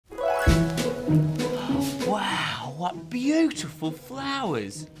Wow, what beautiful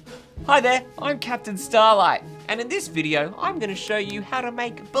flowers. Hi there, I'm Captain Starlight, and in this video, I'm going to show you how to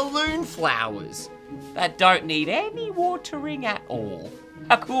make balloon flowers that don't need any watering at all.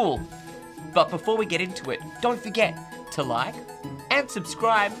 How cool. But before we get into it, don't forget to like and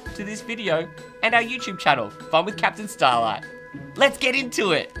subscribe to this video and our YouTube channel, Fun with Captain Starlight. Let's get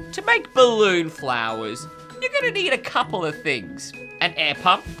into it. To make balloon flowers, you're going to need a couple of things. An air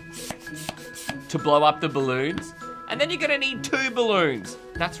pump to blow up the balloons, and then you're going to need 2 balloons.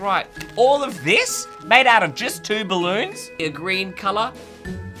 That's right, all of this made out of just 2 balloons. A green color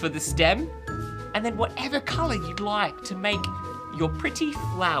for the stem, and then whatever color you'd like to make your pretty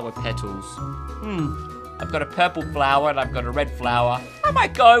flower petals. I've got a purple flower and I've got a red flower. I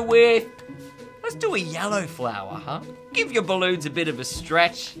might go with, let's do a yellow flower, huh? Give your balloons a bit of a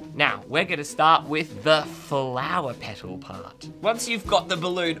stretch. Now, we're gonna start with the flower petal part. Once you've got the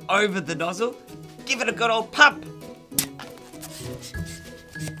balloon over the nozzle, give it a good old pump.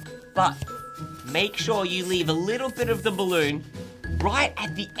 But make sure you leave a little bit of the balloon right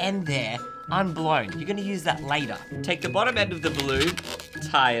at the end there, unblown. You're gonna use that later. Take the bottom end of the balloon,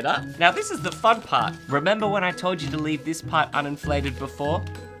 tie it up. Now this is the fun part. Remember when I told you to leave this part uninflated before?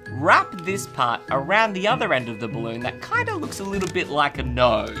 Wrap this part around the other end of the balloon that kind of looks a little bit like a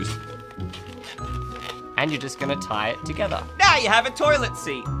nose. And you're just gonna tie it together. Now you have a toilet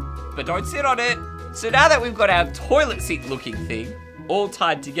seat, but don't sit on it. So now that we've got our toilet seat looking thing all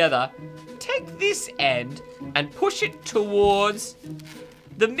tied together, take this end and push it towards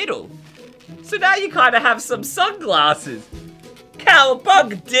the middle. So now you kind of have some sunglasses.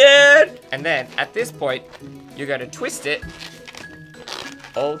 Cowabunga, dude! And then at this point, you're gonna twist it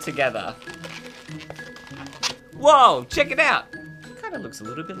all together. Whoa, check it out. Kind of looks a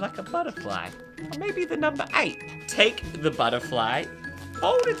little bit like a butterfly. Or maybe the number 8. Take the butterfly,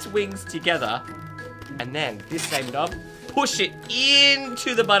 fold its wings together, and then this same knob, push it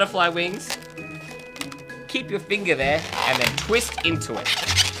into the butterfly wings. Keep your finger there, and then twist into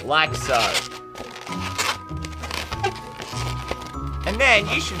it, like so. And then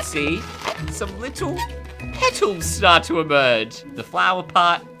you should see some little petals start to emerge. The flower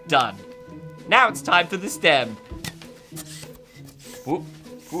part, done. Now it's time for the stem. Whoop,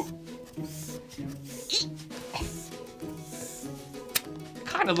 whoop.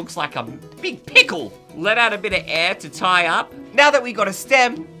 Kind of looks like a big pickle. Let out a bit of air to tie up. Now that we got a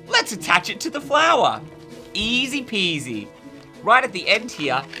stem, let's attach it to the flower. Easy peasy. Right at the end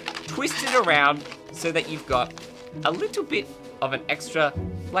here, twist it around so that you've got a little bit of an extra,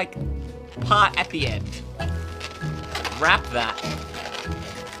 like, part at the end. Wrap that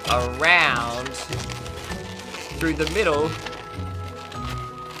around through the middle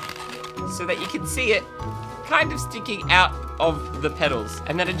so that you can see it kind of sticking out of the petals.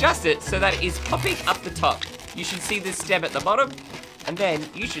 And then adjust it so that it is popping up the top. You should see the stem at the bottom, and then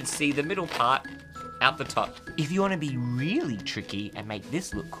you should see the middle part out the top. If you want to be really tricky and make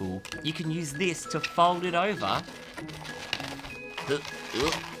this look cool, you can use this to fold it over.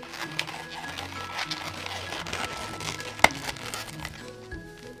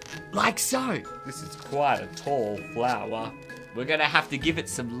 Like so. This is quite a tall flower. We're gonna have to give it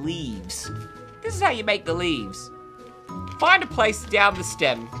some leaves. This is how you make the leaves. Find a place down the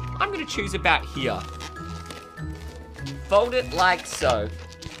stem. I'm gonna choose about here. Fold it like so.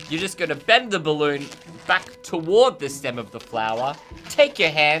 You're just gonna bend the balloon back toward the stem of the flower. Take your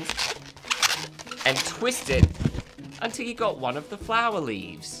hand and twist it until you got one of the flower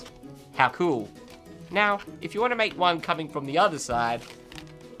leaves. How cool. Now, if you want to make one coming from the other side,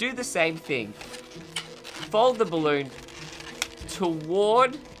 do the same thing. Fold the balloon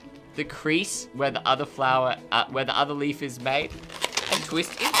toward the crease where the other flower, where the other leaf is made, and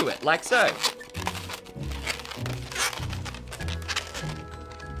twist into it, like so.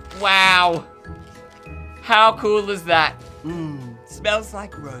 Wow. How cool is that? Smells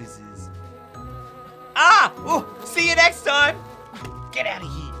like roses. Ah! Oh, see you next time. Get out of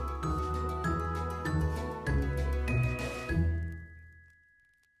here.